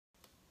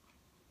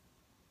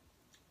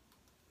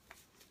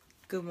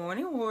Good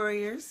morning,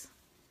 warriors.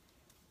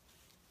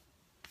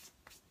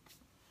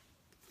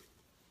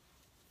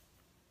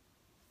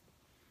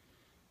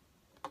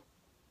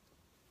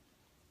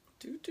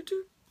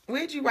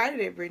 Where'd you write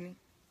it at, Brittany?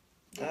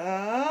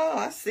 Oh,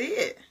 I see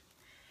it.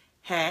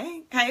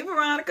 Hey,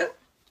 Veronica.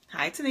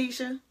 Hi,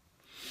 Tanisha.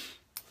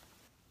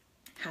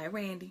 Hi,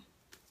 Randy.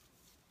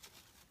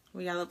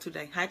 What y'all up to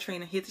today? Hi,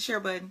 Trina. Hit the share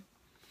button.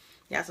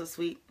 Y'all so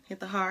sweet. Hit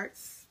the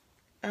hearts.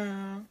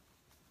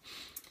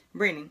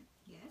 Brittany.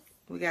 Yes.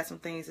 We got some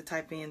things to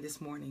type in this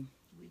morning.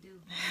 We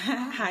do.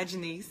 Hi,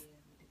 Janice.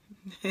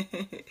 Yeah,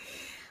 we do.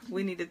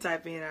 We need to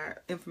type in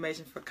our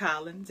information for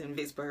Collins and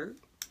Vicksburg.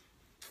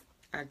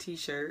 Our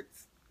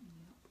t-shirts.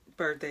 Yep.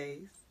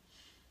 Birthdays.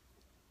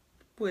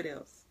 What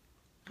else?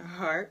 Our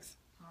hearts.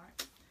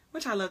 Heart.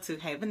 Which I love too.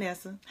 Hey,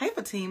 Vanessa. Hey,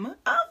 Fatima.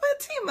 Oh,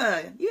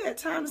 Fatima. You had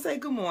time to say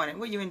good morning.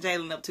 What you and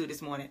Jalen up to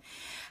this morning?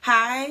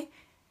 Hi.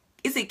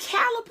 Is it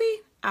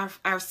Calliope?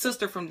 Our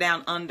sister from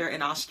down under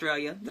in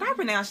Australia. Did I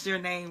pronounce your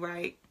name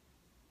right?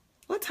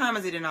 What time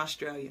is it in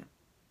Australia?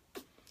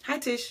 Hi,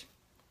 Tish.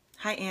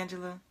 Hi,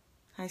 Angela.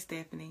 Hi,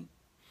 Stephanie.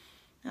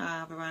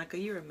 Veronica,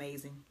 you're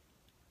amazing.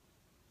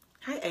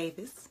 Hi,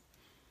 Avis.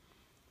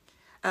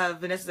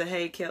 Vanessa said,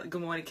 hey,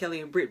 good morning, Kelly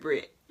and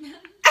Britt.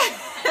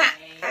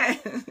 Hey.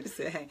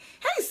 Said, hey.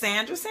 Hey,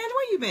 Sandra. Sandra,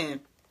 where you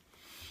been?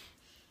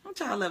 What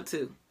y'all up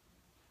to?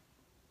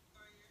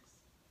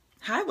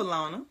 Hi,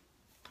 Walona.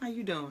 How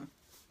you doing?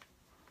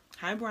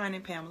 Hi, Brian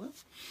and Pamela.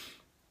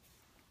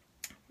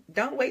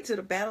 Don't wait till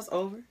the battle's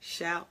over.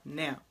 Shout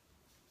now.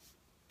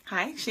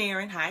 Hi,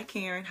 Sharon. Hi,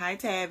 Karen. Hi,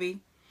 Tabby.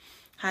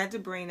 Hi,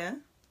 Debrina.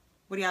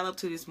 What are y'all up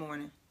to this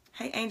morning?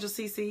 Hey, Angel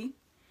CC.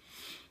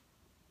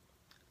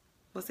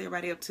 What's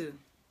everybody up to?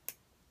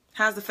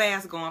 How's the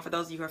fast going for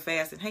those of you who are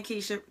fasting? Hey,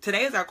 Keisha.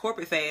 Today is our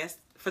corporate fast.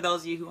 For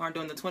those of you who aren't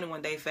doing the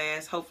 21-day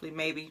fast, hopefully,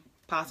 maybe,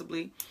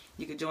 possibly,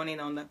 you could join in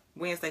on the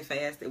Wednesday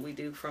fast that we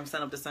do from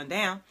sunup to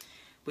sundown,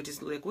 which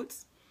is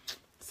liquids.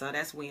 So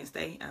that's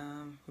Wednesday.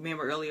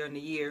 Remember earlier in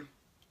the year,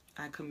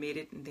 I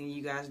committed, and then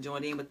you guys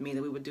joined in with me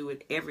that we would do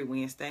it every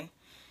Wednesday.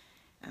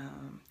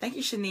 Thank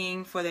you,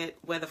 Shanine, for that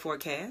weather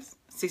forecast.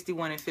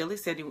 61 in Philly,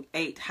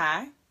 78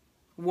 high.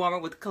 Warmer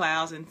with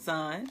clouds and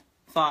sun.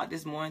 Fog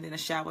this morning, then a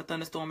shower,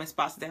 thunderstorm in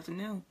spots this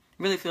afternoon.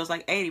 Really feels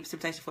like 80,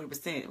 precipitation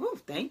 40%. Woo,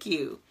 thank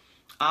you.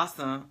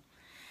 Awesome.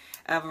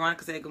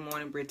 Veronica said, good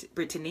morning, Brittany.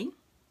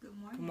 Good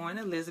morning. Good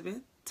morning, Elizabeth.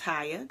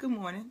 Taya, good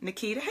morning.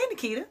 Nikita. Hey,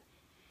 Nikita.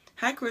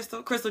 Hi,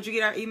 Crystal. Crystal, did you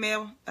get our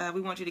email?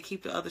 We want you to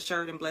keep the other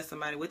shirt and bless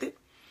somebody with it.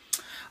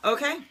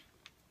 Okay.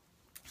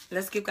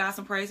 Let's give God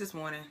some praise this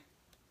morning.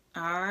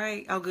 All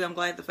right. Oh, good. I'm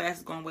glad the fast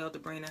is going well,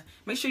 Debrina.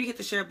 Make sure you hit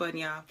the share button,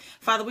 y'all.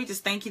 Father, we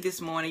just thank you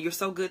this morning. You're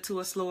so good to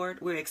us, Lord.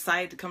 We're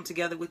excited to come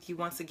together with you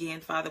once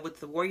again, Father,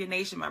 with the Warrior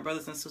Nation, my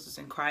brothers and sisters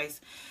in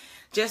Christ.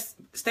 Just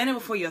standing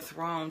before your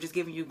throne, just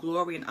giving you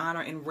glory and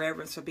honor and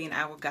reverence for being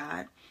our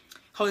God.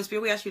 Holy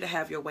Spirit, we ask you to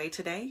have your way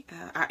today.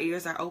 Our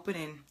ears are open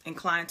and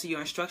inclined to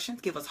your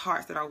instructions. Give us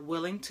hearts that are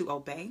willing to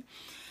obey.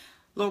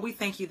 Lord, we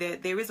thank you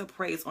that there is a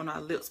praise on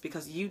our lips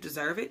because you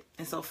deserve it.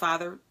 And so,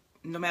 Father,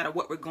 no matter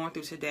what we're going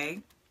through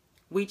today,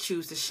 we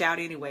choose to shout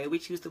anyway. We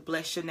choose to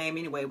bless your name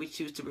anyway. We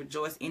choose to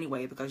rejoice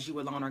anyway because you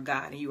alone are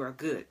God and you are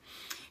good.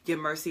 Your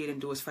mercy, it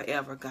endures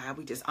forever, God.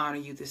 We just honor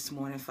you this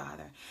morning,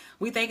 Father.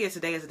 We thank you that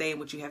today is a day in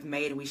which you have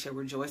made and we shall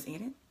rejoice in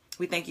it.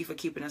 We thank you for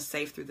keeping us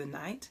safe through the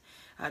night,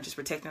 just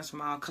protecting us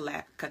from all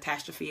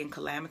catastrophe and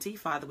calamity.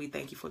 Father, we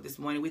thank you for this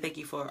morning. We thank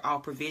you for our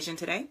provision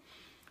today.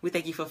 We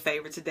thank you for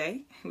favor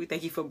today. We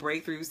thank you for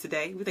breakthroughs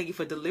today. We thank you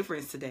for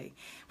deliverance today.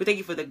 We thank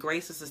you for the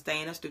grace to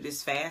sustain us through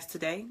this fast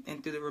today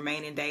and through the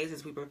remaining days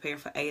as we prepare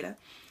for Ada.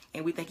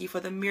 And we thank you for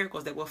the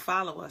miracles that will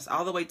follow us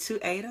all the way to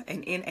Ada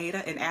and in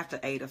Ada and after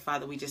Ada.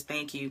 Father, we just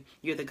thank you.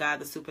 You're the God of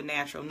the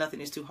supernatural.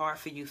 Nothing is too hard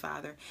for you,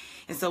 Father.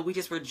 And so we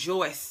just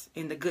rejoice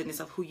in the goodness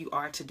of who you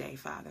are today,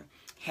 Father.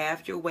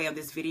 Have your way on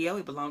this video.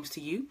 It belongs to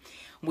you.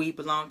 We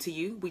belong to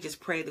you. We just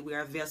pray that we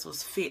are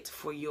vessels fit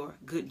for your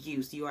good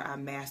use. You are our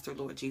master,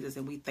 Lord Jesus,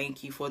 and we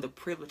thank you for the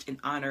privilege and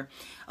honor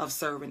of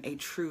serving a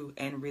true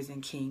and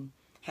risen King.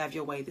 Have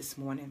your way this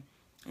morning.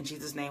 In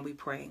Jesus' name we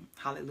pray.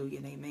 Hallelujah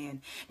and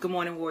amen. Good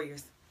morning,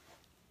 warriors.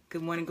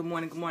 Good morning, good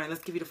morning, good morning.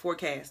 Let's give you the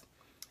forecast.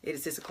 It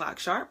is 6 o'clock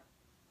sharp.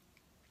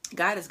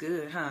 God is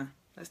good, huh?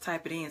 Let's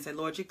type it in. Say,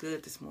 Lord, you're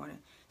good this morning.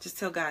 Just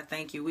tell God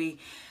thank you.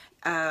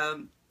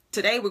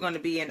 Today we're going to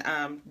be in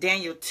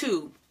Daniel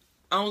 2,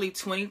 only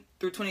 20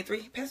 through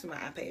 23. Pass me my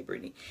iPad,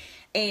 Brittany.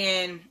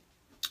 And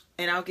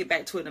I'll get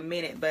back to it in a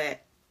minute,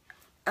 but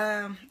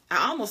I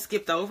almost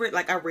skipped over it.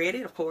 Like, I read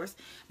it, of course,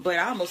 but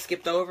I almost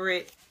skipped over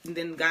it. And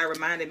then God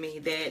reminded me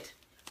that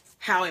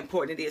how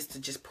important it is to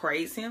just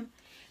praise him.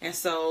 And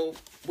so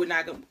we're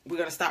going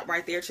to stop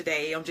right there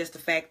today on just the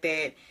fact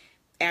that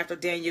after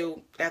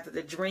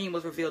the dream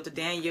was revealed to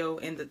Daniel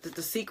and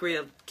the secret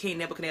of King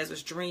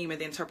Nebuchadnezzar's dream and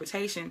the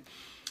interpretation,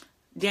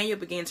 Daniel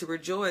began to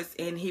rejoice,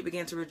 and he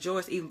began to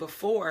rejoice even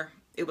before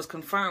it was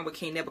confirmed with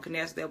King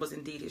Nebuchadnezzar that was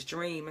indeed his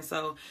dream. And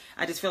so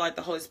I just feel like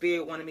the Holy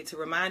Spirit wanted me to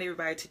remind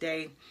everybody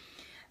today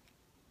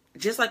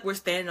just like we're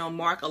standing on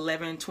Mark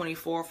 11:24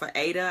 for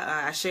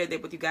Ada, I shared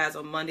that with you guys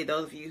on Monday.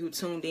 Those of you who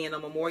tuned in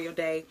on Memorial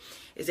Day,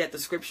 is that the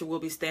scripture we'll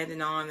be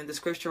standing on, and the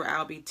scripture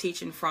I'll be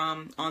teaching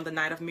from on the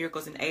night of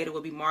miracles in Ada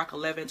will be Mark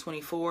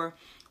 11:24,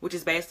 which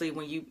is basically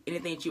when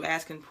anything that you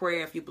ask in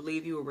prayer, if you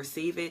believe you will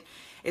receive it.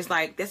 It's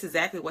like that's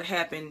exactly what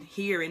happened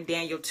here in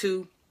Daniel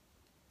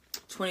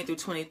 2:20 through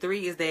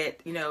 23, is that,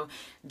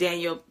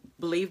 Daniel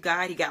believed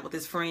God. He got with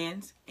his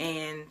friends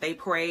and they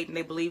prayed and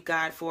they believed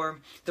God for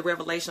the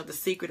revelation of the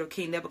secret of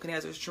King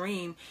Nebuchadnezzar's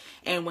dream.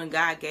 And when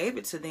God gave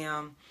it to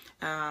them,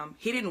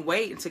 he didn't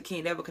wait until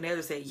King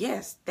Nebuchadnezzar said,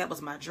 yes, that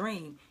was my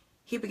dream.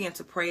 He began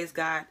to praise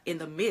God in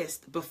the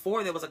midst.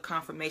 Before there was a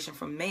confirmation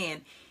from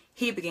man,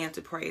 he began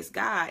to praise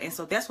God. And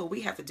so that's what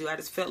we have to do. I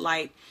just felt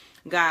like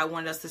God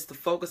wanted us just to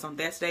focus on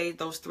that today,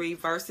 those 3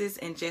 verses,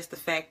 and just the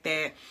fact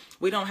that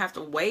we don't have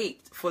to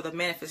wait for the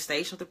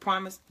manifestation of the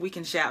promise. We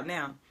can shout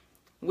now.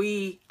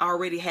 We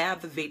already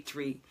have the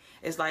victory.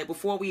 It's like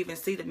before we even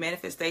see the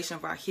manifestation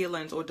of our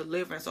healings or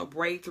deliverance or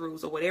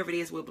breakthroughs or whatever it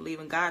is we believe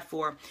in God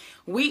for,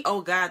 we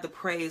owe God the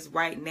praise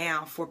right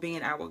now for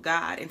being our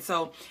God. And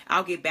so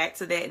I'll get back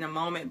to that in a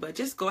moment, but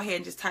just go ahead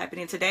and just type it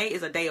in. Today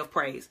is a day of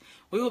praise.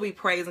 We will be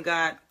praising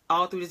God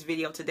all through this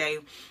video today,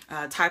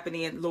 typing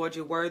in, Lord,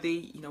 you're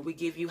worthy. We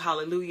give you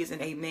hallelujahs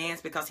and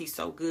amens because he's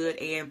so good.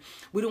 And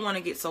we don't want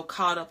to get so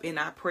caught up in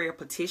our prayer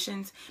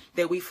petitions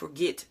that we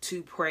forget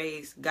to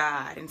praise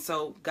God. And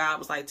so God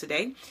was like,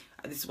 today,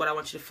 this is what I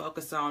want you to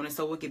focus on. And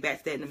so we'll get back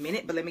to that in a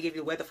minute. But let me give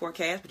you the weather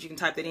forecast. But you can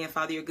type that in.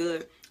 Father, you're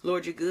good.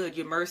 Lord, you're good.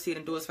 Your mercy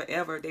endures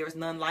forever. There is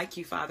none like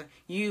you, Father.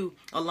 You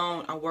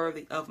alone are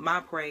worthy of my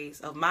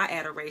praise, of my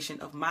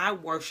adoration, of my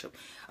worship,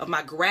 of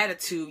my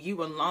gratitude.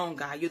 You alone,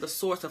 God. You're the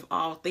source of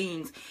all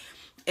things.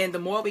 And the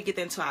more we get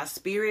into our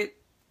spirit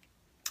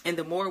and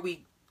the more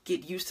we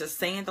get used to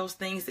saying those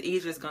things, the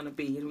easier it's going to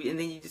be. And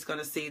then you're just going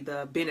to see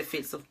the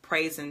benefits of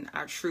praising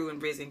our true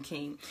and risen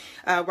King.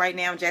 Right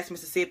now in Jackson,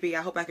 Mississippi,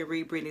 I hope I can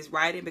read Brittany's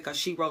writing because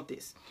she wrote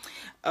this.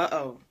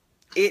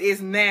 It is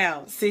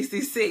now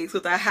 66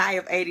 with a high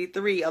of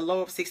 83, a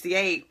low of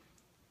 68.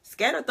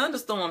 Scattered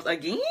thunderstorms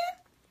again?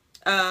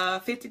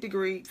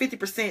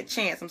 50%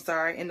 chance,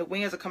 and the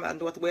winds are coming out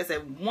northwest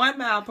at 1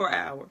 mile per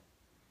hour.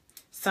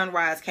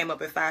 Sunrise came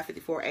up at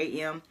 5:54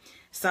 a.m.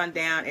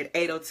 Sundown at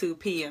 8:02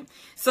 p.m.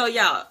 So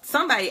y'all,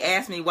 somebody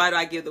asked me, why do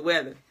I give the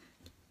weather?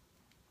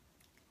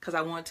 Because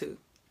I want to.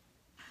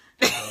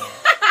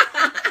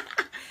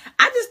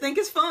 I just think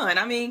it's fun.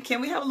 I mean, can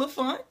we have a little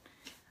fun?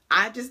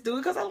 I just do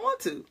it because I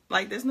want to.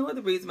 Like, there's no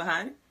other reason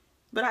behind it.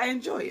 But I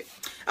enjoy it.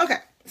 Okay,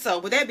 so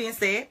with that being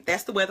said,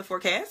 that's the weather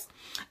forecast.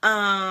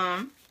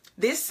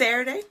 This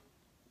Saturday,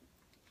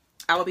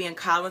 I will be in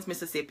Collins,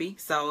 Mississippi.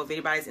 So if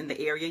anybody's in the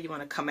area, you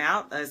want to come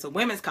out. It's a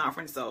women's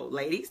conference. So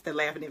ladies, they're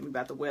laughing at me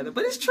about the weather.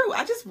 But it's true.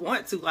 I just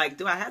want to. Like,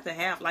 do I have to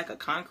have like a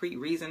concrete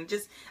reason?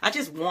 I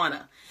just want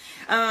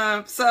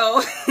to.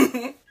 So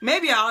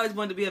maybe I always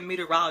wanted to be a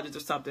meteorologist or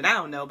something. I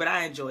don't know. But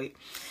I enjoy it.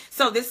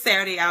 So this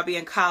Saturday, I'll be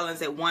in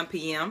Collins at 1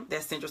 p.m.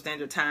 That's Central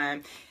Standard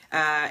Time.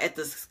 At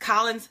the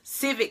Collins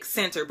Civic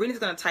Center. Brittany's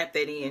going to type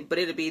that in, but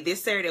it'll be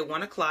this Saturday at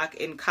 1 o'clock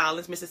in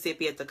Collins,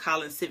 Mississippi at the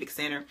Collins Civic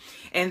Center.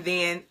 And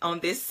then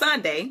on this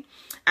Sunday,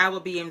 I will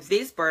be in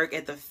Vicksburg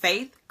at the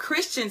Faith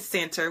Christian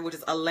Center, which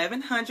is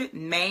 1100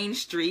 Main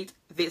Street,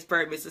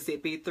 Vicksburg,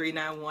 Mississippi,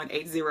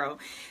 39180.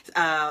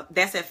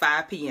 That's at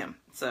 5 p.m.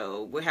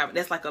 So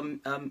that's like a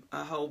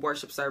whole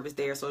worship service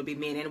there. So it'll be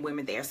men and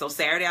women there. So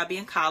Saturday I'll be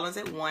in Collins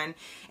at 1,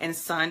 and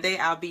Sunday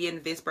I'll be in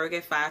Vicksburg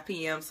at 5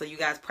 p.m. So you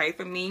guys pray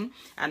for me.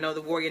 I know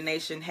the Warrior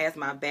Nation has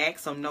my back,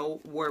 so no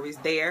worries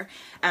there.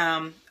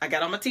 I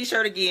got on my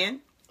t-shirt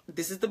again.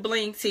 This is the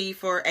bling tee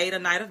for Ada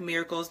Night of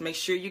Miracles. Make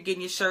sure you're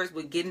getting your shirts.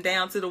 We're getting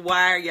down to the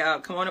wire, y'all.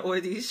 Come on and order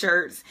these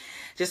shirts.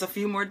 Just a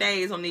few more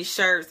days on these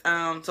shirts.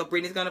 So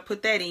Brittany's going to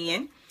put that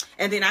in.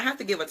 And then I have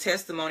to give a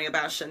testimony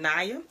about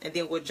Shania. And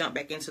then we'll jump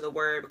back into the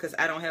word because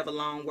I don't have a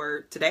long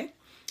word today.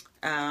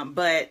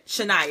 But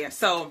Shania.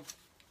 So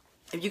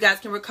if you guys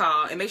can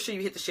recall, and make sure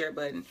you hit the share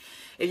button.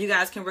 If you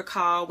guys can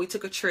recall, we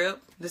took a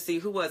trip. Let's see,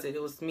 who was it?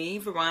 It was me,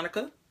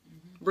 Veronica,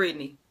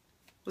 Brittany.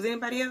 Was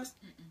anybody else?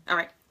 All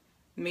right.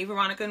 Me,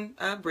 Veronica,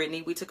 and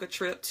Brittany, we took a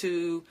trip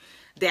to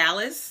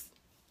Dallas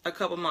a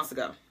couple months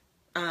ago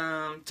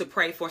to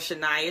pray for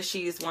Shania.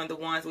 She is one of the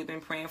ones we've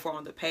been praying for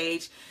on the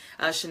page.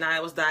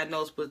 Shania was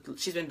diagnosed with,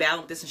 she's been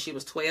battling with this since she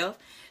was 12.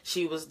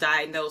 She was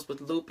diagnosed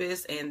with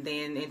lupus, and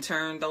then in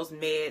turn, those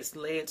meds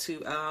led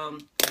to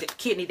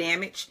kidney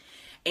damage.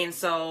 And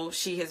so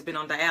she has been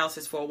on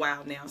dialysis for a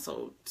while now.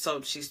 So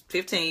she's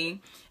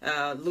 15,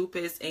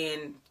 lupus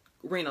and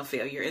renal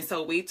failure. And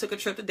so we took a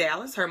trip to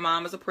Dallas. Her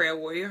mom is a prayer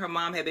warrior. Her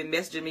mom had been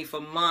messaging me for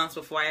months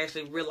before I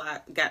actually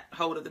got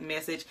hold of the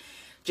message,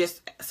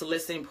 just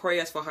soliciting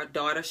prayers for her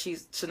daughter.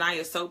 Shania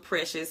is so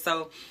precious.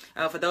 So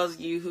for those of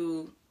you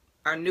who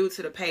are new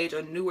to the page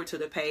or newer to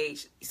the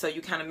page, so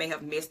you kind of may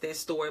have missed that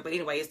story. But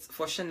anyway, it's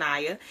for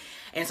Shania.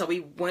 And so we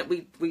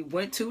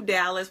went to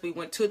Dallas. We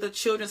went to the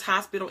Children's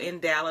Hospital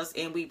in Dallas,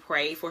 and we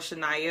prayed for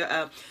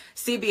Shania.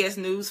 CBS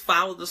News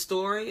followed the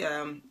story.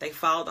 They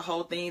followed the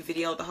whole thing,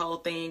 videoed the whole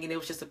thing, and it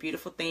was just a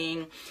beautiful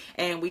thing.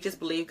 And we just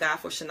believe God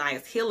for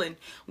Shania's healing.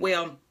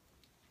 Well,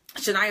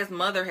 Shania's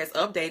mother has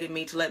updated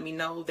me to let me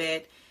know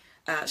that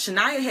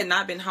Shania had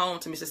not been home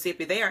to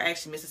Mississippi. They are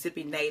actually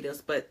Mississippi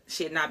natives, but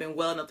she had not been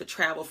well enough to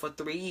travel for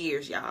 3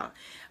 years, y'all.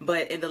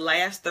 But in the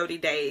last 30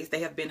 days, they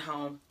have been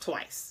home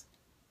twice.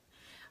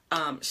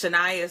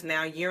 Shania is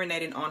now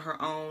urinating on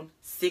her own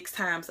 6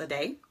 times a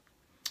day.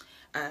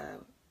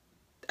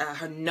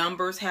 Her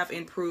numbers have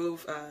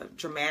improved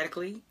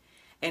dramatically.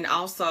 And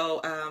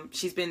also,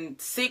 she's been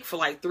sick for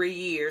like 3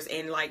 years.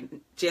 And like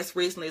just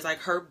recently, it's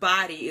like her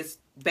body is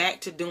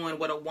back to doing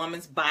what a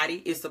woman's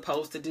body is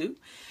supposed to do.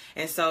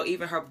 And so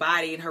even her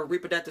body and her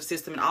reproductive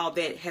system and all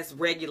that has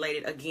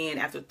regulated again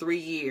after 3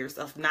 years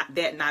of not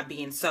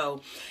being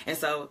so. And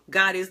so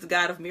God is the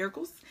God of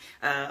miracles.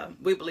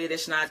 We believe that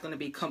Shania is going to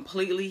be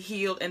completely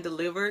healed and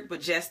delivered.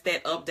 But just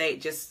that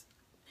update,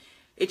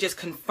 it just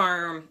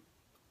confirmed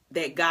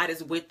that God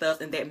is with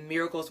us and that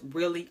miracles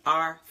really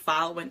are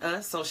following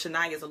us. So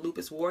Shania is a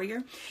lupus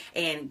warrior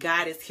and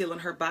God is healing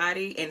her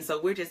body. And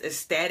so we're just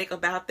ecstatic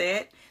about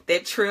that.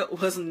 That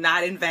trip was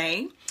not in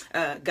vain.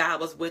 God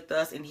was with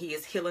us and he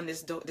is healing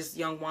this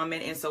young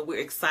woman. And so we're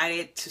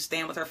excited to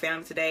stand with her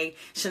family today.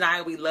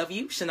 Shania, we love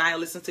you. Shania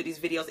listens to these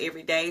videos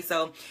every day.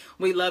 So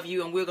we love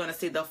you and we're going to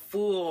see the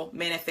full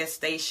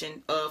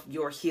manifestation of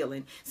your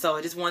healing. So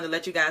I just wanted to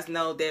let you guys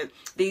know that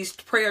these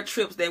prayer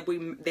trips that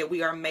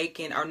we are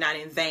making are not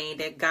in vain.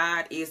 That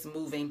God is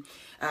moving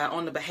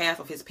on the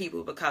behalf of his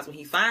people, because when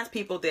he finds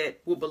people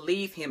that will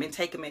believe him and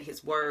take him at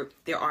his word,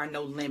 there are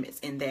no limits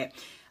in that.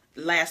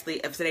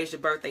 Lastly, if today's your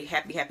birthday,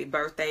 happy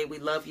birthday. We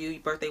love you,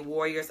 birthday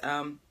warriors.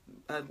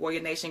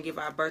 Warrior Nation, give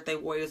our birthday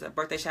warriors a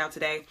birthday shout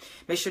today.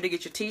 Make sure to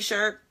get your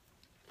t-shirt.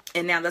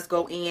 And now let's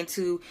go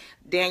into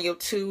Daniel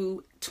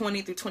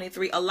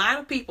 2:20-23. A lot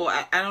of people,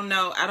 I don't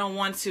know, I don't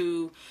want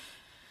to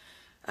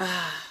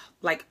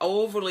like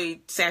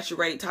overly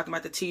saturate talking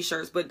about the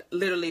t-shirts, but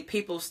literally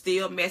people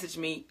still message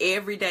me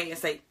every day and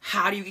say,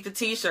 how do you get the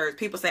t-shirts?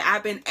 People say,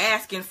 I've been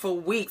asking for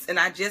weeks and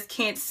I just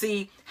can't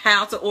see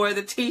how to order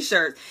the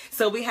t-shirts.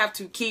 So we have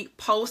to keep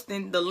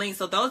posting the link.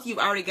 So those of you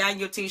who've already gotten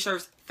your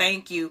t-shirts,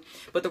 thank you.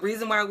 But the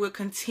reason why we're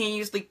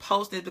continuously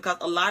posting is because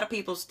a lot of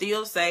people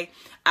still say,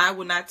 I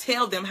will not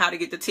tell them how to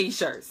get the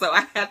t-shirt. So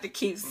I have to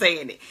keep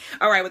saying it.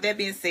 All right, with that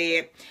being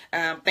said,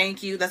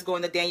 thank you. Let's go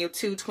into Daniel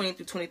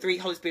 2:20-23.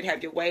 Holy Spirit,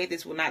 have your way.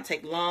 This will not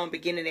take long,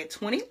 beginning at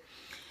 20.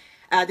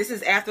 This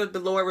is after the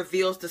Lord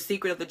reveals the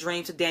secret of the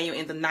dream to Daniel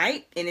in the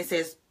night. And it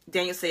says,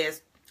 Daniel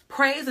says,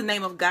 praise the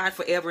name of God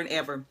forever and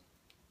ever,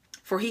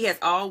 for he has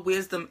all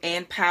wisdom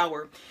and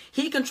power.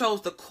 He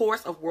controls the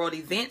course of world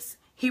events.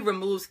 He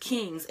removes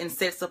kings and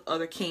sets up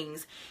other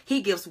kings.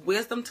 He gives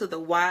wisdom to the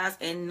wise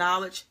and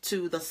knowledge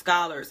to the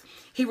scholars.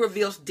 He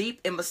reveals deep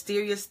and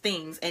mysterious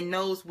things and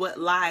knows what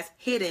lies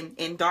hidden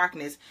in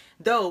darkness,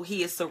 though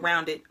he is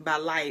surrounded by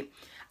light.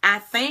 I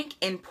thank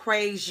and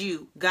praise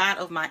you, God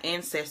of my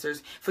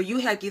ancestors, for you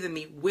have given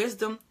me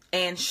wisdom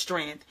and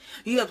strength.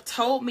 You have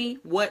told me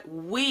what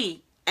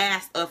we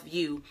asked of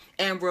you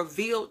and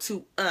revealed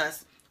to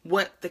us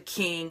what the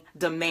king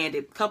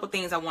demanded. A couple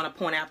things I want to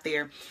point out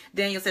there.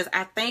 Daniel says,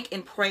 I thank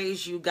and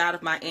praise you, God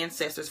of my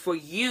ancestors, for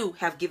you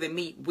have given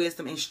me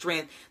wisdom and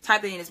strength.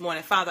 Type it in this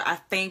morning. Father, I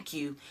thank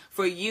you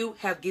for you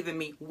have given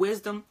me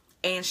wisdom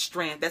and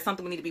strength. That's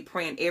something we need to be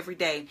praying every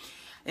day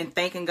and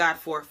thanking God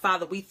for.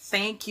 Father, we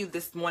thank you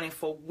this morning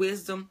for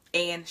wisdom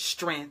and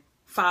strength.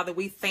 Father,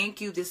 we thank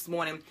you this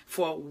morning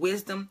for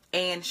wisdom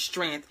and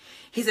strength.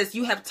 He says,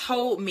 you have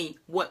told me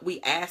what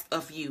we asked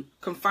of you,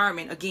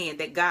 confirming again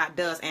that God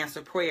does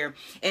answer prayer,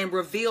 and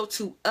revealed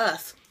to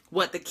us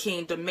what the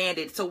king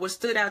demanded. So what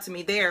stood out to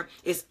me there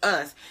is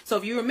us. So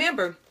if you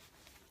remember,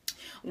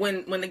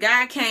 when the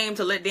guy came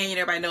to let Daniel and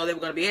everybody know they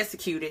were going to be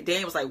executed,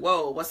 Daniel was like,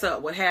 whoa, what's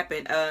up? What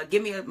happened?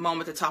 Give me a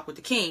moment to talk with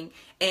the king.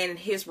 And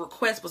his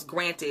request was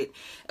granted.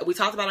 We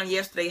talked about on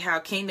yesterday how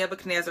King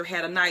Nebuchadnezzar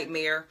had a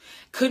nightmare,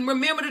 couldn't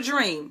remember the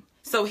dream.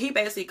 So he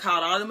basically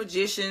called all the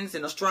magicians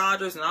and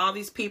astrologers and all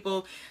these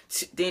people,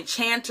 the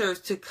enchanters,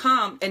 to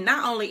come and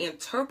not only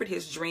interpret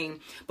his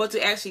dream, but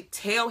to actually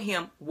tell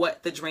him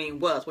what the dream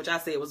was, which I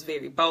said was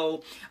very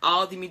bold.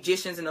 All the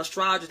magicians and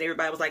astrologers,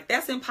 everybody was like,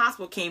 that's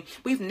impossible, king.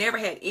 We've never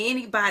had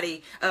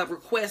anybody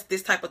request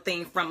this type of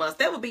thing from us.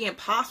 That would be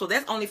impossible.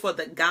 That's only for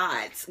the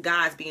gods.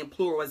 Gods being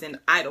plural as in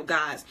idol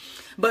gods.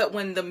 But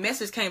when the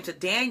message came to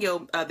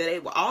Daniel that they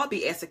would all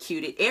be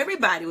executed,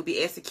 everybody would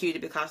be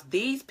executed because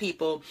these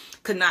people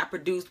could not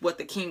produce what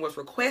the king was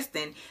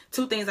requesting.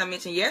 Two things I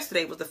mentioned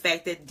yesterday was the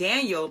fact that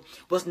Daniel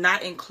was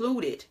not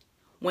included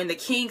when the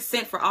king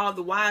sent for all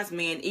the wise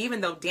men,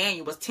 even though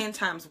Daniel was 10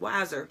 times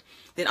wiser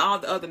than all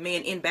the other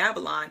men in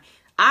Babylon.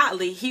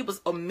 Oddly, he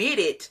was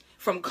omitted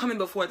from coming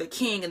before the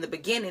king in the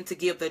beginning to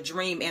give the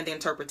dream and the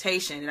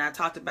interpretation. And I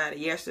talked about it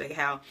yesterday,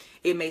 how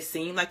it may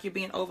seem like you're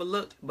being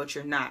overlooked, but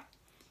you're not.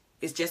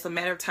 It's just a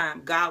matter of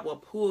time. God will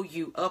pull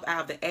you up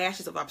out of the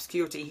ashes of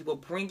obscurity. He will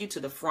bring you to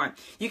the front.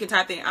 You can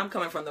type in, I'm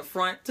coming from the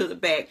front to the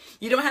back.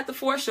 You don't have to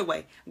force your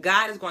way.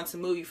 God is going to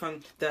move you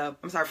from the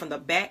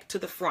back to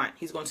the front.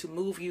 He's going to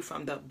move you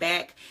from the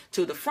back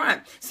to the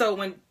front.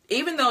 So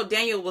even though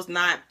Daniel was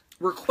not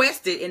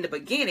requested in the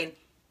beginning,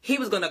 he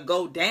was going to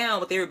go down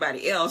with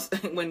everybody else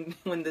when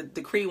the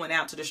decree went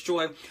out to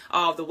destroy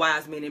all of the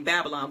wise men in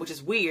Babylon, which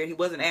is weird. He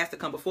wasn't asked to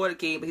come before the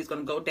king, but he's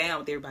going to go down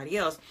with everybody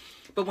else.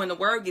 But when the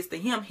word gets to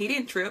him, he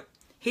didn't trip.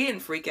 He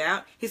didn't freak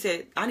out. He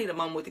said, I need a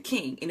moment with the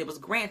king. And it was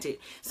granted.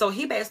 So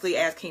he basically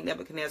asked King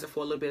Nebuchadnezzar for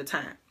a little bit of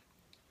time.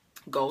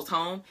 Goes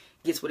home,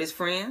 gets with his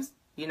friends,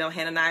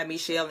 Hananiah,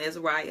 Mishael, and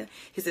Azariah.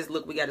 He says,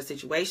 look, we got a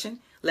situation.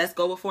 Let's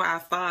go before our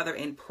Father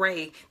and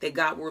pray that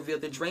God will reveal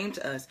the dream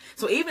to us.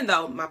 So even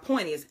though my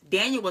point is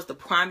Daniel was the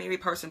primary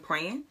person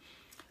praying,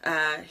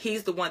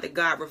 he's the one that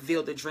God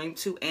revealed the dream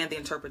to and the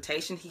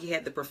interpretation. He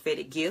had the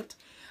prophetic gift.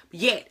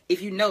 Yet,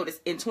 if you notice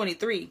in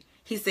 23,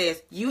 he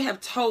says, you have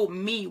told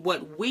me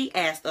what we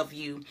asked of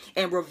you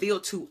and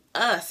revealed to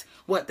us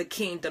what the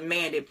king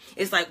demanded.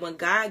 It's like when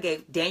God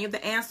gave Daniel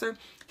the answer,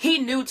 he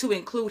knew to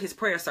include his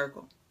prayer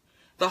circle.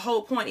 The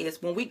whole point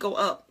is when we go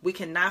up, we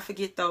cannot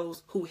forget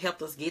those who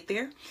helped us get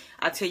there.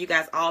 I tell you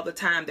guys all the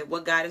time that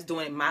what God is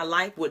doing in my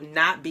life would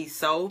not be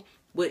so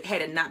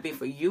had it not been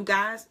for you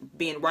guys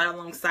being right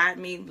alongside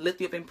me,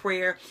 lifting up in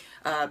prayer,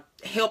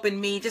 helping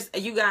me. Just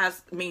you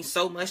guys mean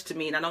so much to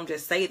me. And I don't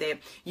just say that.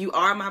 You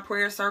are my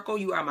prayer circle.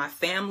 You are my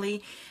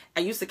family.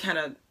 I used to kind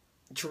of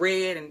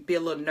dread and be a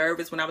little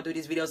nervous when I would do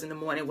these videos in the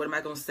morning. What am I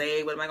going to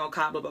say? What am I going to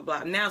call? Blah, blah,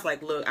 blah. Now it's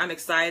like, look, I'm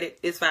excited.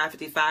 It's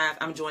 5:55.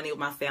 I'm joining with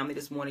my family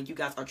this morning. You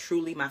guys are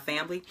truly my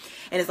family.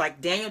 And it's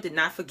like Daniel did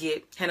not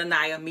forget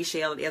Hananiah,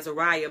 Mishael, and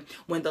Azariah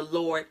when the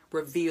Lord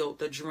revealed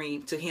the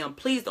dream to him.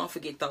 Please don't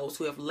forget those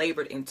who have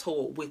labored and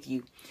toiled with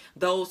you.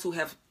 Those who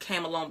have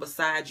came along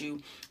beside you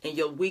in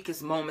your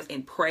weakest moments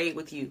and prayed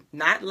with you.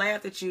 Not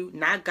laughed at you,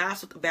 not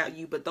gossiped about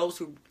you, but those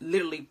who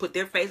literally put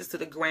their faces to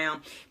the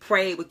ground,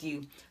 prayed with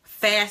you,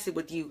 fasted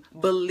with you,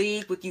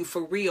 believed with you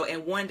for real,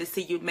 and wanted to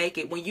see you make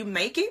it. When you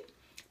make it,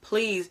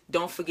 please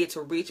don't forget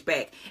to reach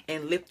back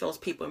and lift those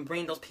people and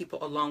bring those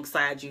people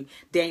alongside you.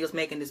 Daniel's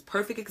making this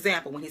perfect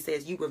example when he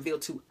says, you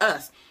revealed to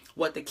us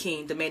what the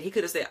king demanded. He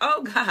could have said,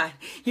 oh God,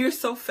 you're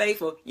so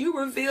faithful. You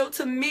revealed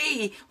to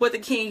me what the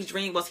king's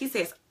dream was. He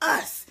says,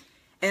 us.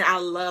 And I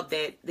love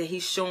that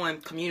he's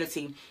showing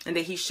community and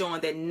that he's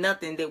showing that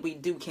nothing that we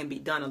do can be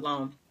done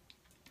alone.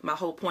 My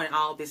whole point in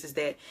all of this is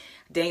that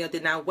Daniel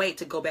did not wait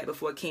to go back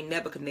before King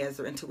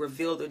Nebuchadnezzar and to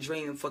reveal the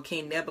dream for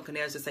King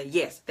Nebuchadnezzar to say,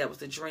 yes, that was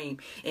the dream.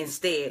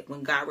 Instead,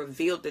 when God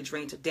revealed the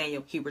dream to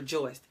Daniel, he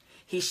rejoiced.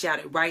 He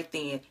shouted right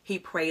then. He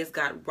praised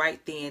God right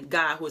then.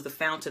 God, who is the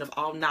fountain of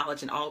all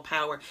knowledge and all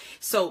power.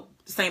 So,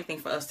 same thing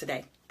for us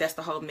today. That's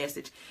the whole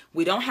message.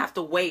 We don't have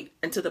to wait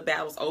until the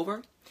battle's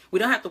over. We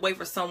don't have to wait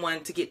for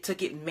someone to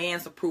get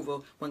man's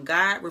approval. When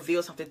God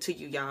reveals something to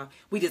you, y'all,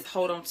 we just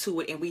hold on to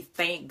it and we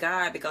thank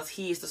God because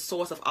he is the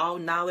source of all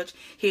knowledge.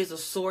 He is the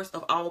source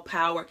of all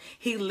power.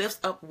 He lifts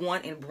up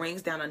one and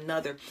brings down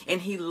another.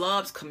 And he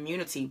loves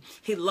community.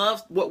 He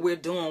loves what we're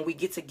doing. We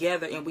get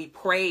together and we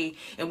pray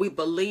and we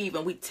believe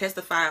and we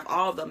testify of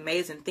all the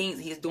amazing things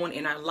he's doing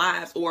in our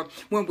lives. Or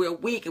when we're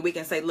weak and we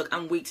can say, look,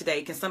 I'm weak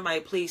today. Can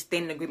somebody please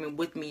stand in agreement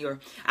with me? Or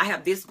I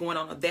have this going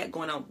on or that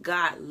going on.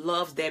 God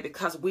loves that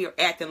because we are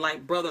acting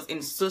like brothers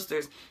and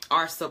sisters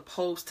are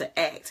supposed to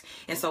act.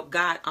 And so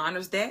God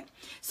honors that.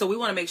 So we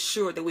want to make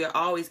sure that we are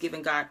always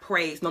giving God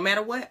praise no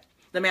matter what.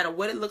 No matter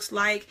what it looks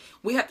like,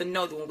 we have to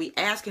know that when we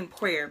ask in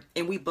prayer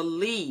and we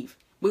believe,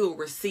 we will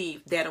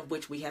receive that of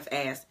which we have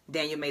asked.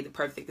 Daniel made the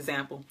perfect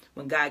example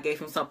when God gave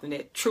him something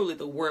that truly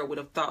the world would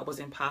have thought was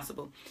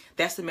impossible.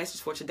 That's the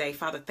message for today.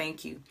 Father,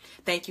 thank you.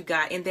 Thank you,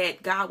 God. And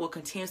that God will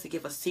continuously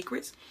give us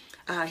secrets.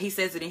 He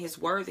says it in his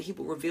word that he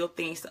will reveal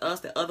things to us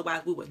that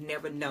otherwise we would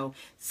never know.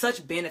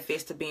 Such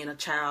benefits to being a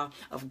child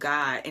of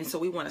God. And so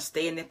we want to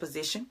stay in that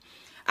position.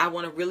 I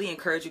want to really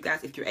encourage you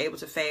guys, if you're able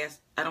to fast,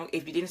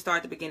 if you didn't start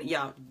at the beginning,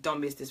 y'all don't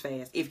miss this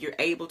fast. If you're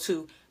able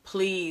to,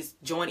 please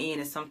join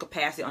in some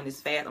capacity on this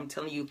fast. I'm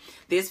telling you,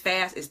 this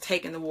fast is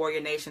taking the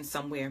warrior nation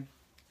somewhere.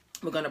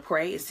 We're going to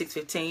pray. It's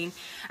 6:15.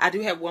 I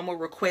do have one more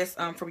request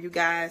from you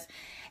guys.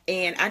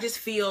 And I just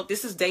feel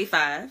this is day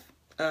 5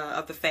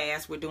 of the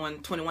fast. We're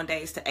doing 21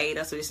 days to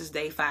Ada. So this is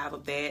day 5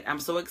 of that. I'm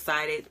so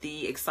excited.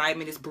 The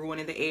excitement is brewing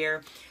in the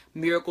air.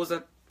 Miracles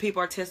are people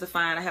are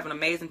testifying. I have an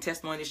amazing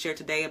testimony to share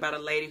today about a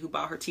lady who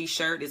bought her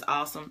t-shirt. It's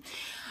awesome.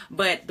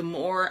 But the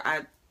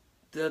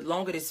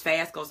longer this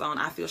fast goes on,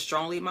 I feel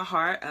strongly in my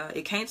heart.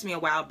 It came to me a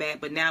while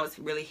back, but now it's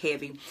really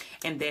heavy.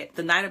 And that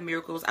the Night of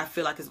Miracles, I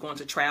feel like it's going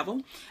to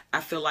travel.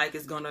 I feel like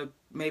it's going to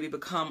maybe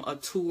become a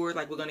tour.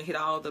 Like we're going to hit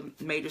all the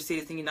major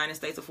cities in the United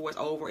States before it's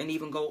over and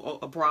even go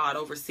abroad,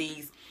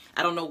 overseas.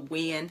 I don't know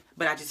when,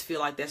 but I just feel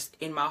like that's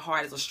in my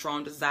heart is a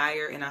strong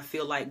desire. And I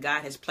feel like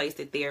God has placed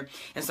it there.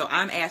 And so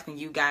I'm asking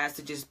you guys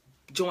to just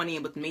join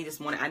in with me this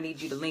morning. I need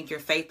you to link your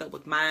faith up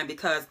with mine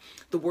because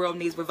the world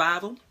needs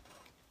revival.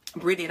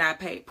 Brittany and I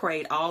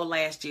prayed all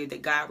last year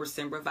that God would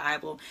send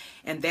revival.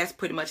 And that's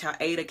pretty much how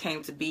Ada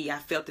came to be. I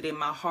felt it in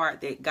my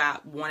heart that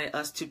God wanted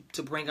us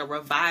to bring a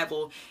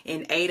revival.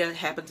 And Ada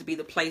happened to be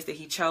the place that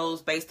he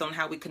chose based on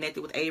how we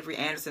connected with Avery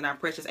Anderson, our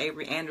precious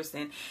Avery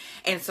Anderson.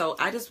 And so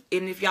and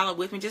if y'all are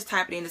with me, just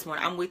type it in this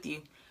morning. I'm with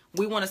you.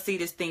 We want to see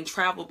this thing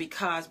travel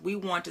because we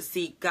want to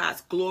see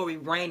God's glory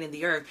reign in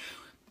the earth.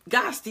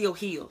 God still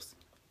heals.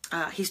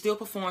 He still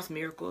performs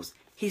miracles.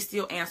 He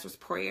still answers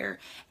prayer.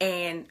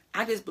 And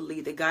I just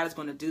believe that God is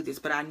going to do this.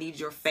 But I need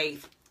your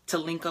faith to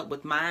link up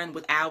with mine,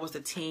 with ours,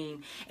 the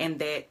team, and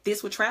that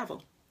this will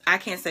travel. I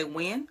can't say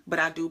when, but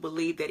I do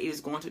believe that it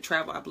is going to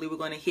travel. I believe we're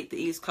going to hit the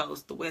East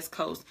Coast, the West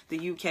Coast,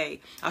 the UK,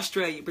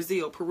 Australia,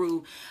 Brazil,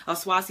 Peru,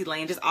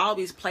 Swaziland, just all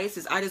these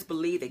places. I just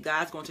believe that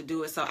God's going to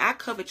do it. So I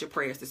covet your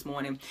prayers this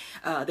morning,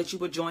 that you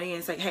would join in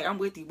and say, hey, I'm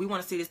with you. We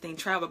want to see this thing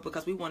travel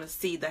because we want to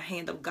see the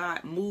hand of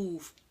God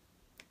move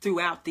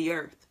throughout the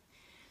earth.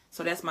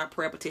 So that's my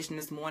prayer petition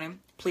this morning.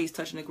 Please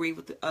touch and agree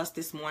with us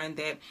this morning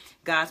that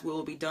God's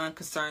will be done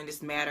concerning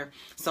this matter.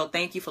 So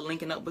thank you for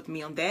linking up with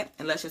me on that.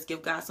 And let's just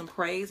give God some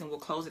praise and we'll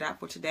close it out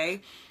for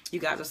today.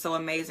 You guys are so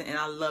amazing and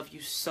I love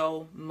you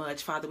so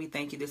much. Father, we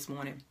thank you this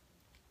morning.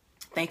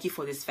 Thank you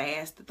for this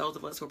fast, those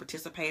of us who are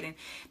participating.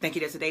 Thank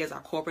you that today is our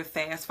corporate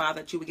fast,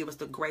 Father, that you would give us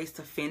the grace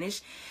to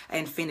finish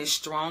and finish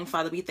strong.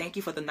 Father, we thank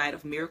you for the night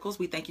of miracles.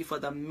 We thank you for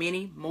the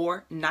many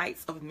more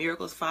nights of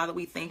miracles. Father,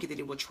 we thank you that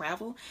it will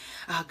travel,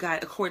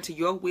 God, according to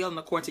your will and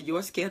according to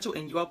your schedule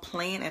and your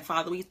plan. And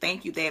Father, we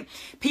thank you that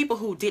people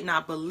who did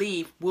not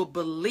believe will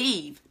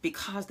believe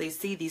because they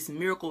see these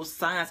miracles,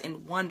 signs,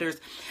 and wonders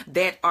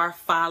that are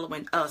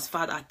following us.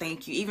 Father, I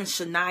thank you. Even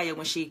Shania,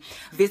 when she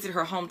visited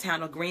her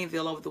hometown of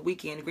Greenville over the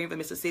weekend,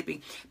 Greenville,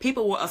 Mississippi,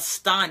 people were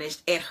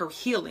astonished at her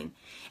healing.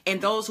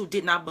 And those who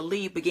did not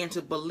believe began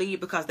to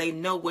believe because they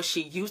know what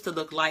she used to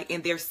look like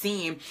and they're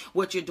seeing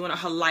what you're doing in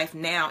her life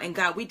now. And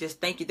God, we just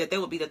thank you that there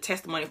will be the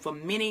testimony for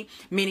many,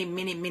 many,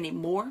 many, many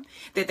more,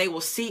 that they will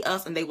see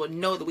us and they will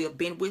know that we have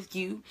been with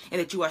you and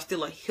that you are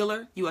still a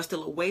healer. You are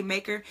still a way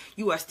maker.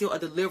 You are still a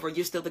deliverer.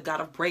 You're still the God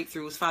of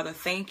breakthroughs. Father,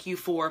 thank you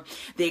for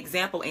the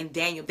example in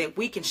Daniel that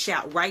we can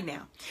shout right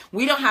now.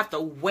 We don't have to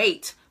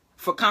wait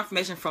for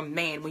confirmation from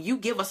man. When you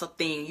give us a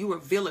thing, you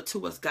reveal it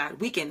to us,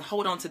 God. We can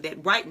hold on to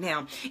that right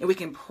now and we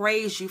can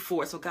praise you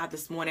for it. So God,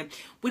 this morning,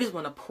 we just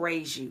want to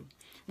praise you.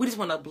 We just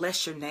want to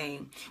bless your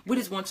name. We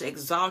just want to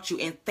exalt you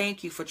and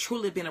thank you for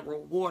truly being a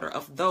rewarder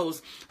of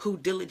those who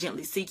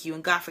diligently seek you.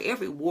 And God, for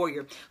every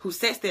warrior who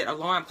sets their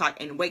alarm clock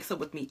and wakes up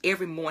with me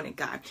every morning,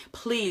 God,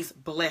 please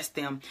bless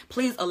them.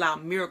 Please allow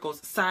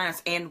miracles,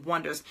 signs, and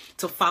wonders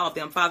to follow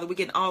them. Father, we're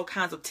getting all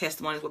kinds of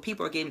testimonies where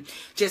people are getting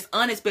just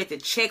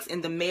unexpected checks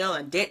in the mail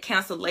and debt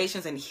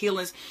cancellations and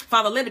healings.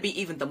 Father, let it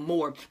be even the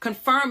more.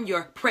 Confirm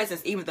your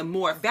presence even the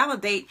more.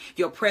 Validate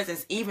your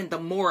presence even the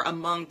more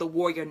among the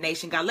warrior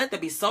nation. God, let there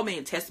be so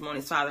many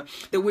testimonies, Father,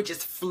 that we're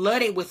just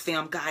flooded with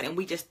them, God, and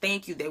we just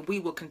thank you that we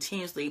will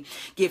continuously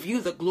give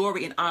you the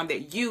glory and honor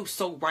that you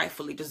so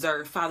rightfully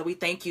deserve. Father, we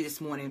thank you this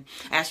morning.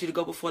 I ask you to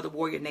go before the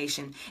warrior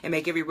nation and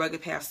make every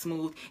rugged path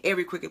smooth,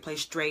 every crooked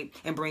place straight,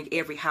 and bring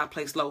every high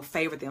place low.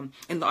 Favor them,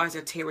 enlarge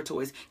their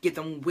territories, give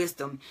them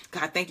wisdom.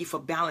 God, thank you for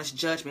balanced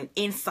judgment,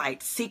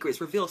 insight, secrets.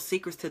 Reveal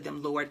secrets to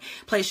them, Lord.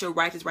 Place your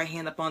righteous right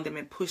hand upon them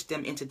and push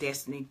them into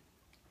destiny.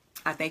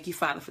 I thank you,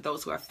 Father, for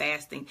those who are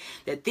fasting,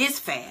 that this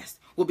fast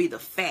will be the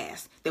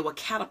fast that will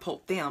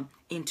catapult them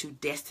into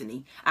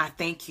destiny. I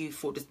thank you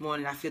for this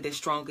morning. I feel that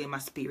strongly in my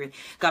spirit.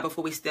 God,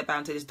 before we step out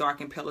into this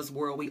dark and perilous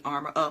world, we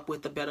armor up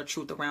with the better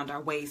truth around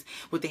our waist,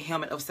 with the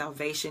helmet of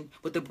salvation,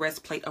 with the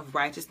breastplate of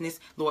righteousness.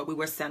 Lord, we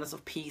wear sandals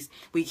of peace.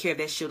 We carry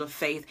that shield of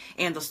faith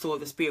and the sword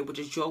of the Spirit, which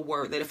is your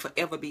word. Let it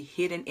forever be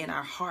hidden in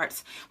our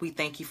hearts. We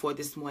thank you for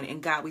this morning.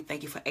 And God, we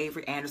thank you for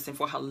Avery Anderson,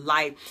 for her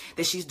life,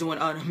 that she's doing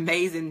an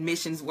amazing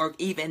missions work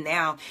even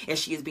now as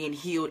she is being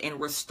healed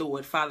and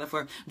restored. Father,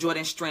 for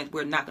Jordan's strength,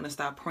 we're not going to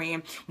stop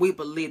praying. We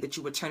believe that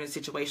you would turn the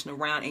situation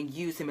around and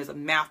use him as a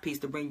mouthpiece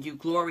to bring you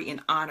glory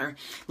and honor.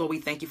 Lord, we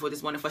thank you for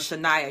this one. And for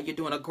Shania, you're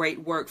doing a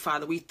great work,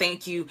 Father. We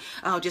thank you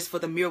just for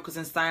the miracles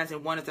and signs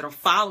and wonders that are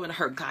following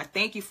her, God.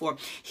 Thank you for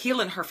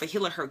healing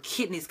her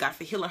kidneys, God,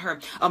 for healing her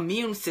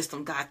immune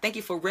system, God. Thank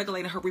you for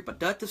regulating her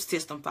reproductive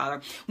system,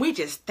 Father. We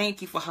just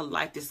thank you for her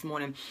life this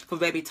morning. For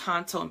baby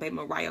Tonto and baby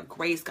Mariah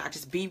Grace, God,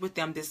 just be with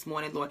them this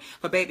morning, Lord.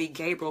 For baby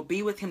Gabriel,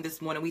 be with him this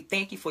morning. We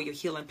thank you for your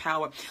healing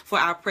power. For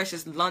our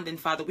precious London,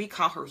 Father, we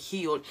call her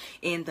healed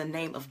in the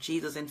name of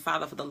Jesus. And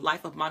Father, for the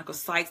life of Monica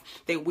Sykes,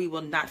 that we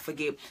will not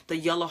forget. The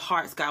yellow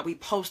hearts, God, we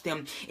post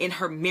them in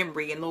her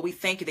memory. And Lord, we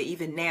thank you that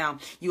even now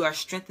you are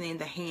strengthening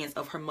the hands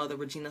of her mother,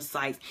 Regina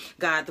Sykes.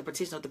 God, the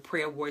petition of the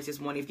prayer warriors this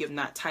morning, if you have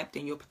not typed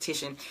in your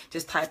petition,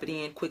 just type it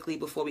in quickly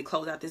before we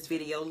close out this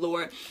video.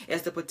 Lord,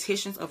 as the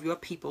petitions of your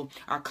people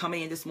are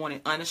coming in this morning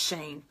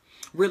unashamed,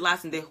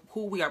 realizing that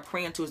who we are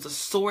praying to is the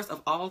source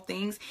of all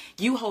things,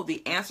 you hold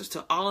the answers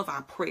to all of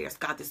our prayers.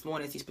 God, this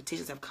morning as these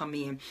petitions have come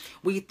in,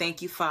 we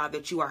thank you, Father,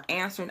 that you are are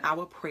answering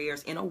our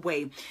prayers in a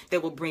way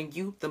that will bring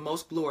you the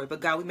most glory. But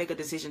God, we make a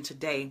decision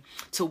today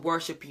to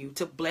worship you,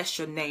 to bless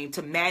your name,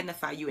 to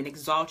magnify you and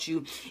exalt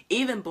you,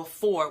 even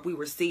before we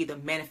receive the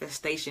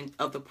manifestation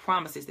of the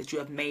promises that you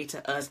have made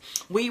to us.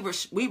 We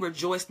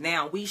rejoice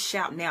now, we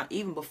shout now,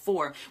 even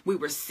before we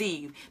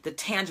receive the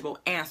tangible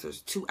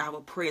answers to our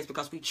prayers,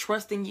 because we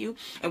trust in you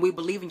and we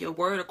believe in your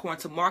word,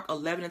 according to Mark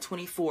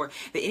 11:24,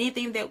 that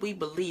anything that we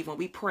believe when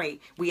we pray,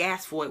 we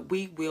ask for it,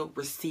 we will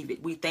receive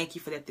it. We thank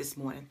you for that this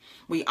morning.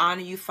 We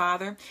honor you,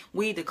 Father.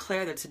 We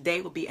declare that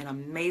today will be an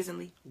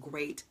amazingly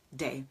great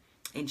day.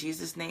 In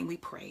Jesus' name we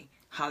pray.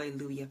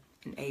 Hallelujah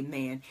and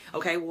amen.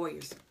 Okay,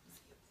 warriors.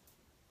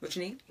 What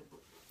you need?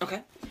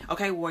 Okay.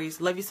 Okay,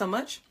 warriors. Love you so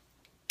much.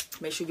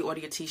 Make sure you order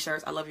your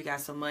t-shirts. I love you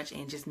guys so much.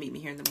 And just meet me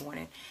here in the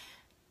morning.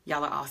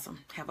 Y'all are awesome.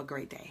 Have a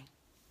great day.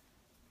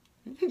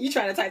 You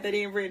trying to type that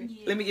in, Brittany?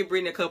 Yeah. Let me give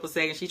Brittany a couple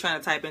seconds. She's trying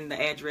to type in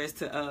the address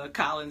to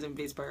Collins in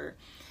Pittsburgh.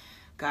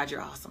 God,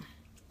 you're awesome.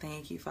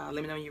 Thank you, Father.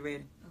 Let me know when you're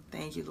ready.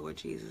 Thank you, Lord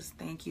Jesus.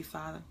 Thank you,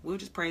 Father. We'll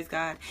just praise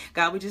God.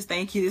 God, we just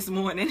thank you this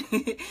morning.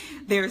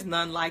 There is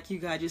none like you,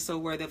 God. You're so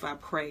worthy of our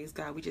praise,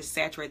 God. We just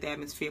saturate the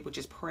atmosphere with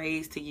just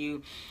praise to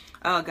you.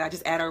 Oh, God,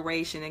 just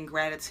adoration and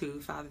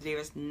gratitude, Father. There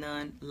is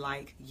none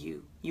like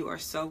you. You are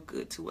so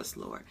good to us,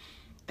 Lord.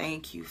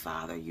 Thank you,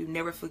 Father. You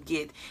never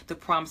forget the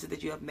promises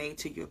that you have made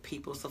to your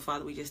people. So,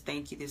 Father, we just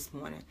thank you this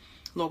morning.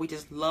 Lord, we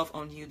just love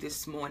on you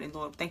this morning.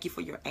 Lord, thank you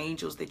for your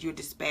angels that you're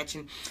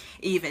dispatching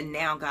even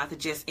now, God, to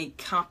just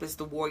encompass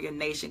the warrior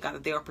nation, God,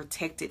 that they are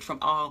protected from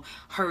all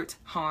hurt,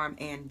 harm,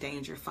 and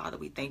danger. Father,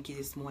 we thank you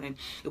this morning.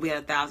 If we had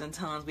 1,000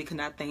 tongues, we could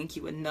not thank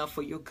you enough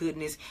for your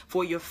goodness,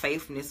 for your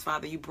faithfulness.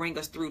 Father, you bring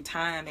us through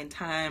time and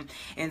time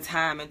and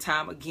time and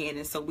time again.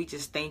 And so we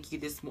just thank you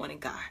this morning,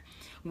 God.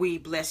 We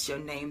bless your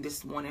name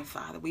this morning,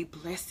 Father. We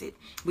bless it.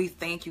 We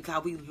thank you,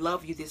 God. We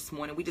love you this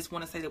morning. We just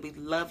want to say that we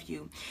love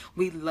you.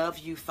 We love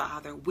you,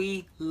 Father.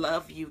 We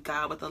love you,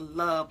 God, with a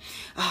love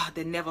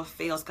that never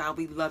fails, God.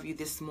 We love you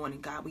this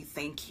morning, God. We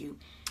thank you.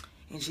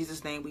 In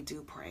Jesus' name we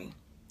do pray.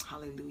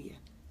 Hallelujah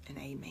and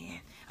amen.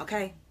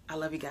 Okay, I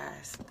love you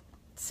guys.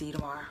 See you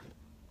tomorrow.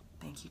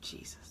 Thank you,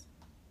 Jesus.